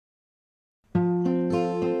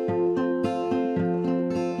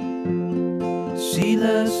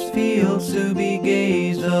treeless fields to be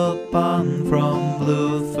gazed upon from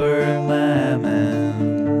blue firmament.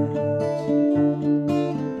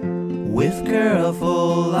 With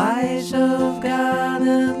careful eyes of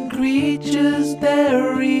garden creatures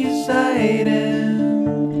there residing,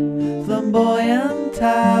 flamboyant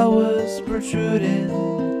towers protruding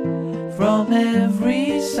from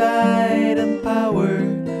every side, and power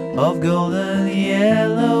of golden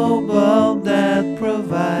yellow bulb that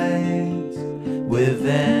provides with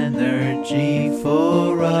energy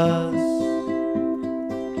for us.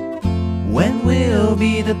 When will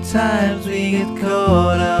be the times we get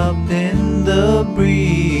caught up in the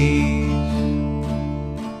breeze?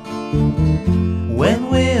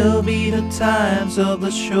 When will be the times of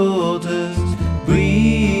the shoulders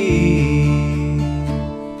breathe?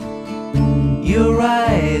 Your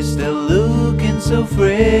eyes still looking so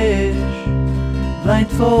fresh,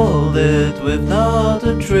 blindfolded with not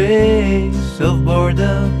a trace of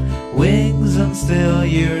boredom, wings, and still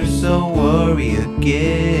you're so worried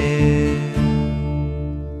again.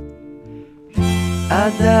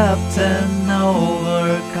 Adapt and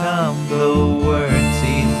overcome the words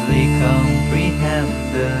easily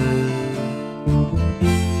comprehended,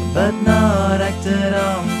 but not acted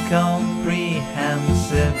on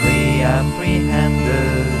comprehensively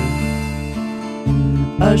apprehended.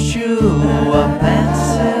 A shoe, a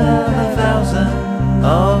pencil, 1,000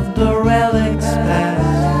 of the relics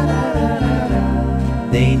past.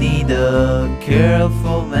 They need a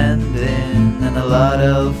careful mending and a lot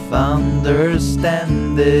of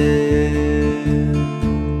understanding.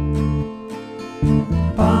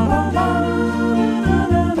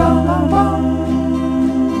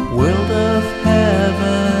 World of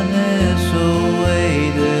heaven is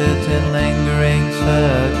awaited in lingering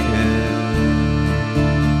circuits.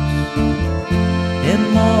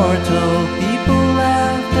 Immortal people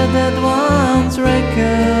after dead ones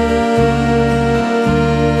record.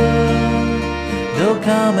 They'll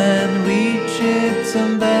come and reach its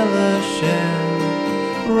embellishing.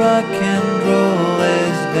 Rock and roll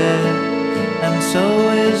is dead, and so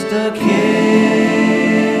is the king.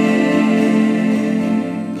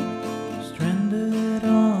 Stranded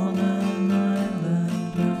on an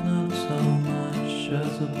island with not so much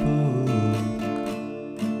as a book,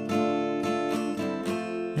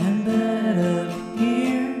 and that up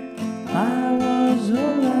here I was a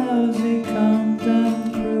lousy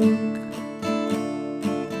content crook.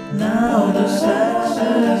 Now the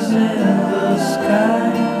success in the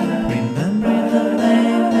sky, remembering the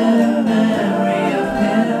name and memory of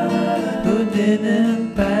him who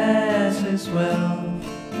didn't pass his wealth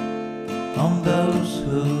on those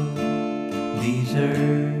who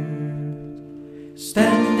deserved.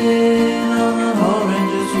 Standing on the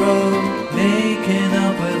orange's road, making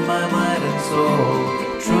up with my mind and soul.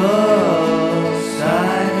 Trust I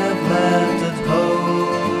have left at home.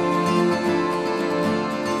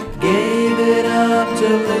 Gave it up to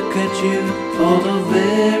look at you for the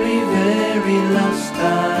very, very last